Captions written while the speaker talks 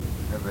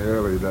in the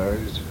early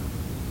days.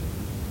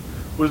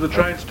 Was the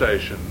train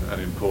station an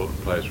important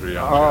place for a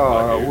young chap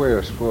Oh, like you?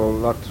 yes, well,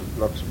 lots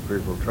of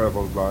people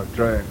travelled by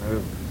train.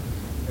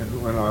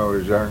 And when I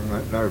was young,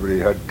 nobody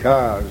had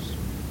cars.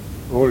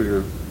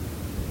 The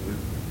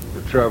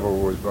travel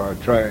was by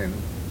train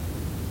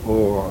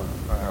or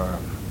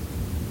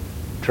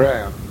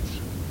trams,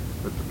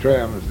 but the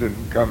trams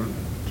didn't come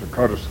to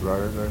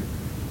Cottesloe. They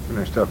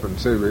finished up in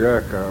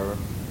Subiaco.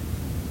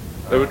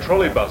 There were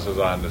trolley buses,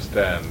 I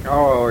understand.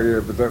 Oh, yeah,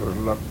 but that was a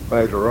lot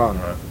later on.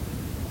 Right.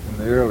 In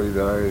the early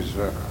days,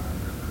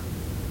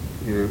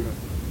 you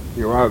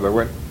either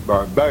went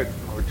by boat,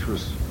 which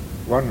was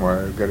one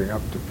way of getting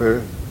up to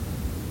Perth.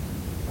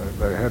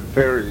 They had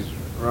ferries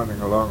running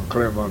along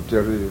Claremont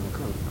Jetty and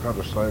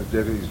Cottesloe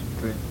jetties and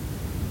things.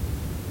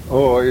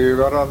 Or you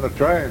got on the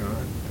train.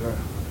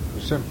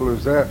 As simple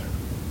as that.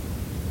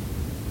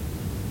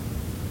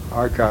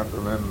 I can't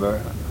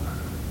remember.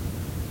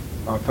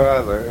 My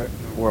father,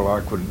 well,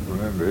 I couldn't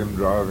remember him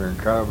driving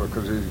a car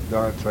because he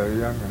died so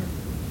young.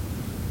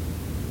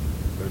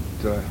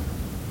 But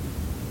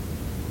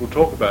We'll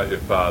talk about your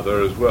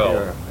father as well.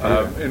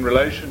 Yeah. In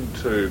relation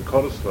to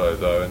Cottesloe,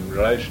 though, in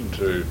relation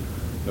to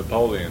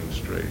Napoleon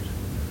Street,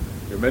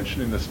 you're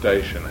mentioning the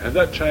station. Has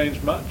that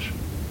changed much?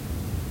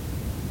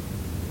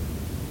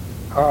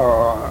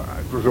 oh,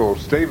 it was all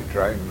steam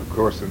train, of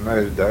course, in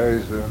those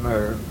days. There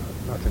was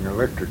nothing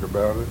electric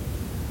about it.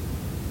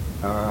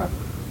 The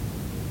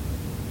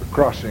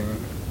crossing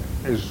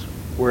is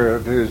where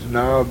it is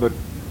now, but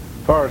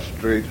Forest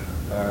Street,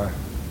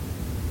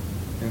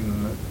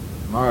 in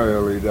my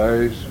early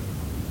days,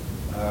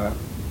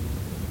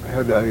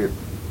 had a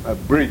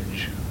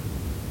bridge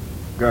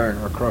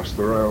going across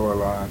the railway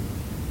line.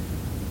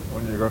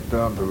 When you got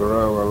down to the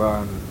railway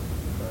line,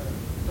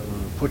 there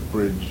was a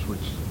footbridge which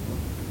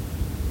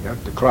you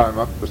had to climb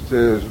up the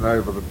stairs and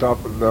over the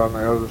top and down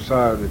the other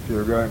side if you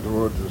were going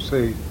towards the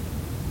sea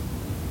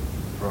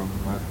from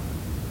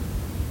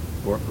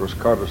what was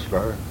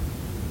Cottesloe.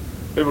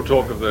 People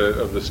talk of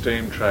the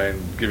steam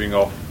train giving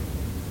off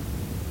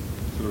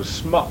sort of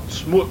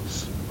smuts or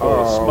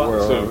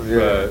smuts of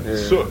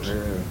soot.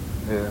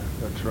 Yeah,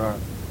 that's right.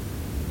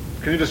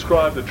 Can you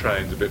describe the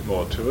trains a bit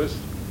more to us?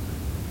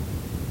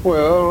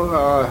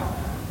 Well,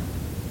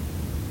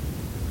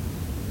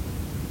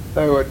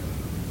 they were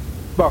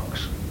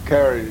box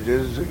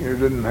carriages. You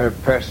didn't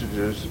have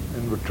passages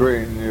in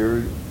between.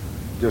 You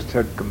just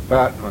had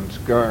compartments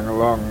going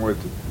along with.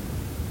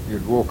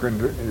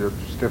 You'd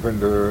step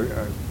into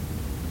a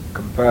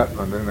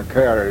compartment in a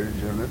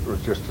carriage, and it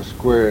was just a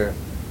square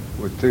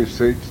with two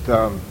seats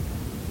down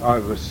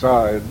either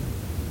side,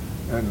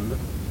 and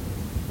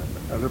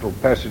a little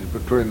passage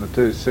between the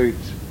two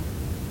seats,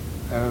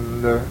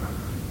 and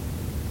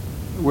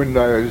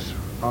windows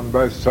on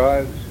both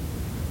sides,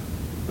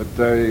 but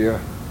they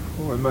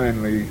were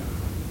mainly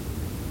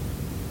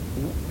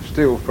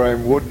steel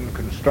frame wooden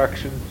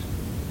constructions.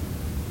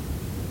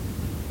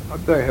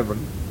 They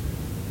haven't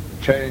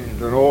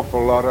changed an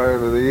awful lot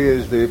over the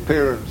years, the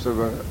appearance of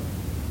a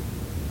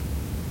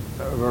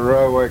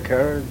railway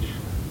carriage.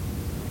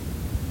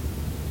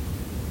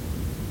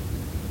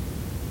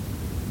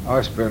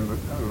 I spent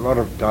a lot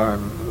of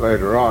time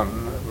later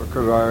on,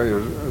 because I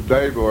was a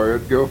day boy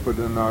at Guildford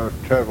and I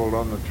travelled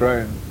on the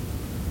train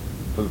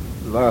for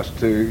the last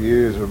 2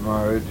 years of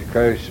my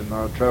education.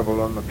 I travelled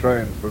on the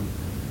train from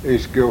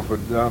East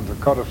Guildford down to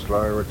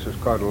Cottesloe, which is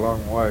quite a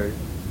long way,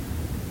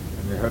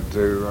 and you had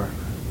to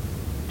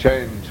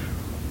change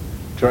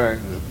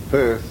trains at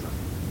Perth,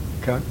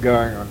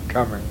 going and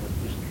coming.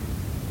 It was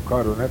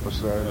quite an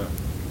episode.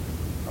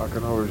 Yeah. I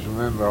can always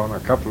remember on a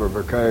couple of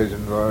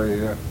occasions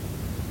I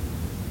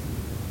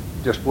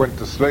just went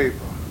to sleep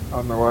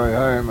on the way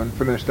home and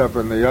finished up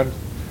in the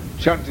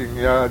shunting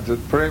yards at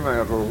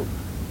Fremantle.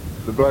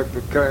 The bloke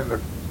that came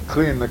to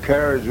clean the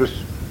carriage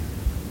just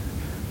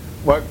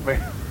woke me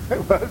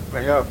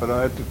up, and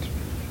I had to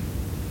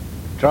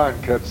try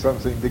and catch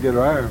something to get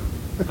home.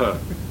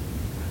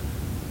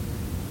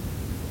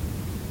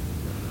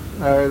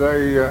 No,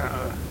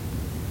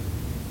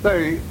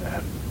 they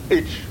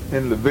each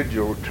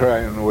individual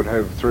train would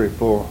have 3 or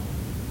 4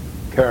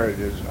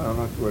 carriages on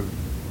it, with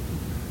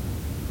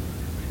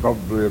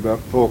probably about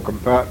 4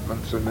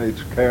 compartments in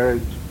each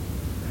carriage.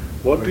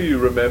 What do you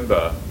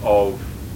remember of